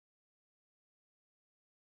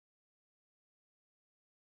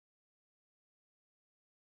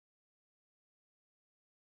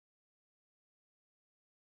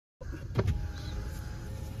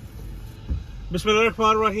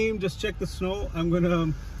Bismillahirrahmanirrahim. Just check the snow. I'm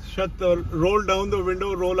gonna roll down the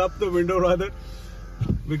window, roll up the window rather,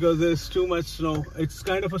 because there's too much snow. It's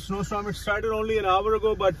kind of a snowstorm. It started only an hour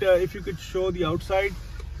ago, but if you could show the outside,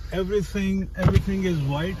 everything is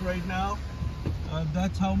white right now.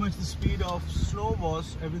 That's how much the speed of snow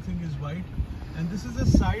was. Everything is white, and this is a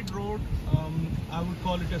side road. I would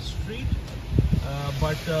call it a street,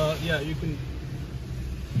 yeah, you can.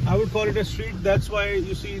 I would call it a street. That's why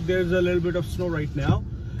you see there's a little bit of snow right now.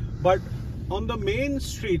 But on the main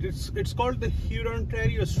street, it's called the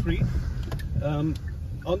Huron-Ontario Street. On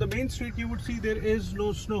the main street, you would see there is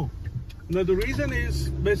no snow. Now the reason is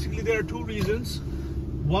basically there are two reasons.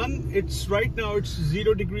 One, right now it's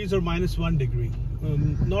 0 degrees or -1 degree.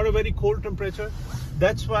 Not a very cold temperature.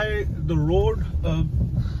 That's why the road.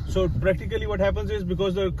 So practically what happens is,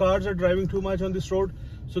 because the cars are driving too much on this road,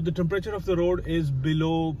 so the temperature of the road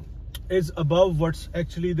is above what's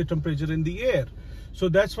actually the temperature in the air. So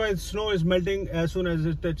that's why snow is melting as soon as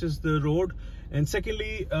it touches the road. And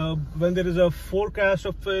secondly, when there is a forecast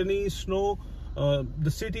of any snow,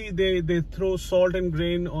 the city, they throw salt and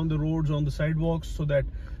grain on the roads, on the sidewalks, so that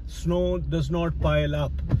snow does not pile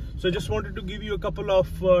up. So I just wanted to give you a couple of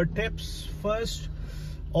tips. First,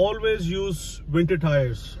 always use winter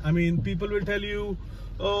tires. I mean, people will tell you,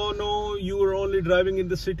 oh no, you are only driving in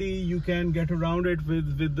the city, you can get around it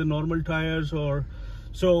with the normal tires. Or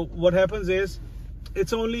so what happens is,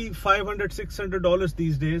 it's only $500-600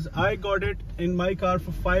 these days. I got it in my car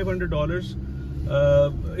for $500.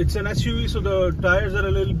 It's an SUV, so the tires are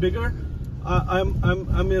a little bigger.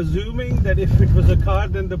 I'm assuming that if it was a car,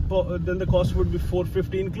 then the cost would be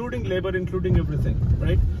 $450, including labor, including everything,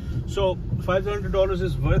 right? So $500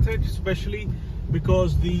 is worth it, especially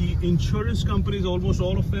because the insurance companies, almost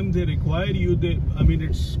all of them, they require you. I mean,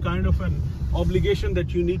 it's kind of an obligation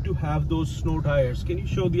that you need to have those snow tires. Can you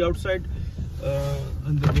show the outside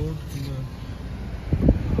on the road,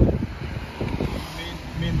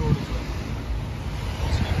 main road as well?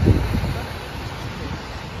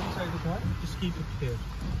 Inside the car, just keep it here.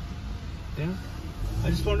 Yeah, I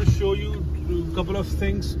just want to show you a couple of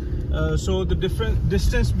things. So the different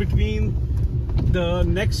distance between the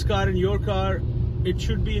next car and your car, it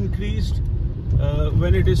should be increased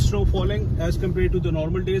when it is snow falling as compared to the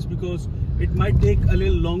normal days, because it might take a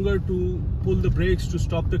little longer to pull the brakes to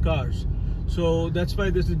stop the cars. So that's why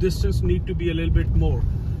the distance need to be a little bit more.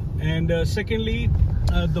 And secondly,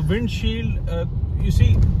 the windshield, you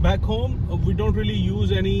see back home we don't really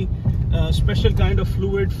use any special kind of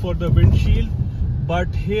fluid for the windshield,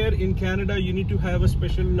 but here in Canada you need to have a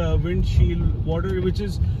special windshield water, which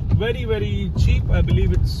is very, very cheap. I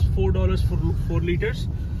believe it's $4 for 4 liters.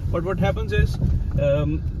 But what happens is,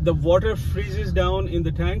 the water freezes down in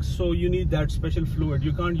the tanks, so you need that special fluid.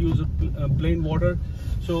 You can't use plain water,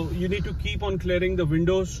 so you need to keep on clearing the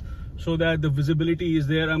windows so that the visibility is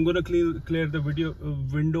there. I'm going to clear the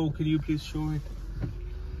window. Can you please show it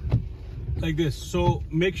like this? So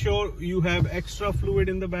make sure you have extra fluid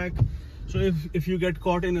in the back. So if you get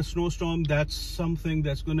caught in a snowstorm, that's something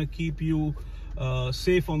that's going to keep you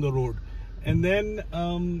safe on the road. And then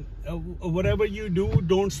whatever you do,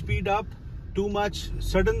 don't speed up too much.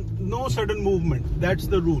 No sudden movement. That's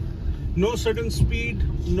the rule. No sudden speed,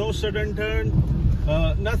 no sudden turn,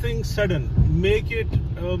 nothing sudden. Make it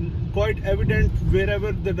quite evident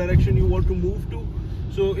wherever the direction you want to move to.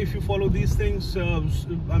 So if you follow these things,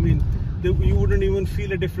 I mean, you wouldn't even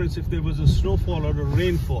feel a difference if there was a snowfall or a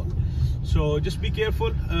rainfall. So just be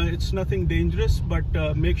careful. It's nothing dangerous, but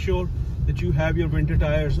make sure that you have your winter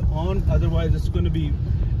tires on. Otherwise it's going to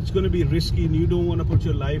be risky, and you don't want to put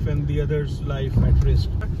your life and the other's life at risk.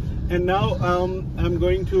 And now I'm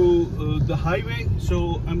going to the highway,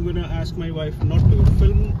 so I'm going to ask my wife not to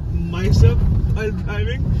film myself while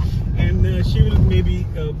driving, and she will maybe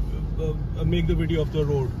make the video of the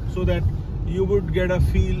road, so that you would get a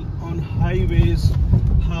feel on highways,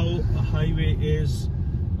 how a highway is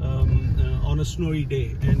on a snowy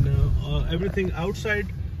day. And everything outside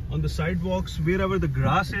on the sidewalks, wherever the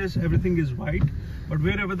grass is, everything is white, but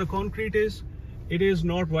wherever the concrete is, it is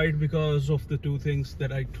not white, because of the two things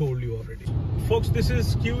that I told you already. Folks, this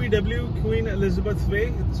is QEW, Queen Elizabeth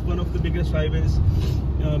Way. It's one of the biggest highways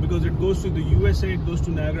because it goes to the USA, it goes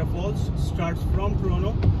to Niagara Falls, starts from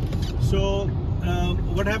Toronto. So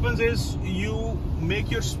what happens is, you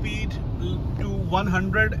make your speed to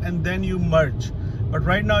 100 and then you merge. But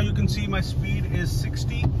right now you can see my speed is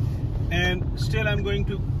 60, and still I'm going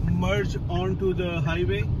to merge onto the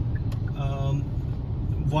highway.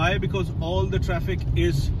 Why? Because all the traffic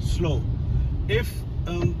is slow. If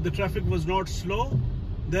the traffic was not slow,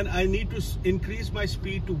 then I need to increase my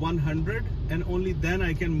speed to 100, and only then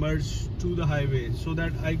I can merge to the highway, so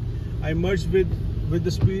that I merge with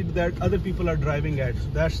the speed that other people are driving at. So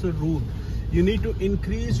that's the rule. You need to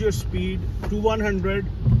increase your speed to 100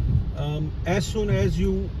 as soon as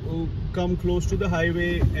you come close to the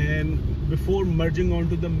highway and before merging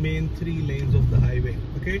onto the main 3 lanes of the highway.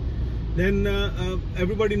 Okay, then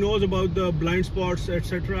everybody knows about the blind spots,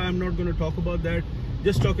 etc. I'm not going to talk about that.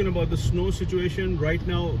 Just talking about the snow situation right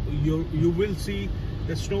now, you will see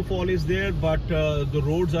the snowfall is there, but the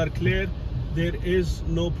roads are clear. There is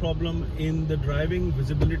no problem in the driving.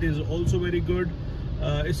 Visibility is also very good.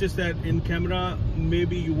 It's just that in camera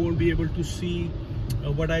maybe you won't be able to see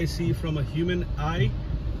what I see from a human eye.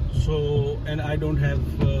 So, and I don't have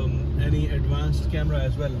any advanced camera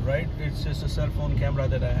as well, right? It's just a cell phone camera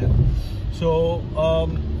that I have. So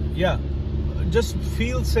yeah, just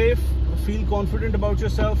feel safe, feel confident about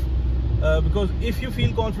yourself, because if you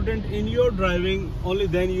feel confident in your driving, only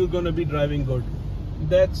then you're going to be driving good.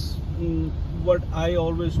 That's what I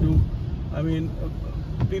always do. I mean,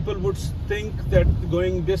 people would think that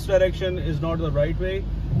going this direction is not the right way,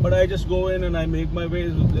 but I just go in and I make my way.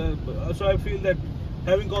 So I feel that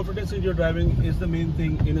having confidence in your driving is the main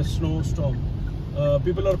thing in a snowstorm.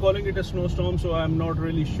 People are calling it a snowstorm, so I'm not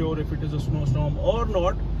really sure if it is a snowstorm or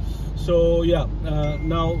not. So yeah,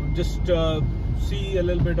 now just see a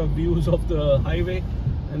little bit of views of the highway,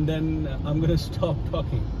 and then I'm gonna stop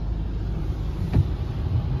talking.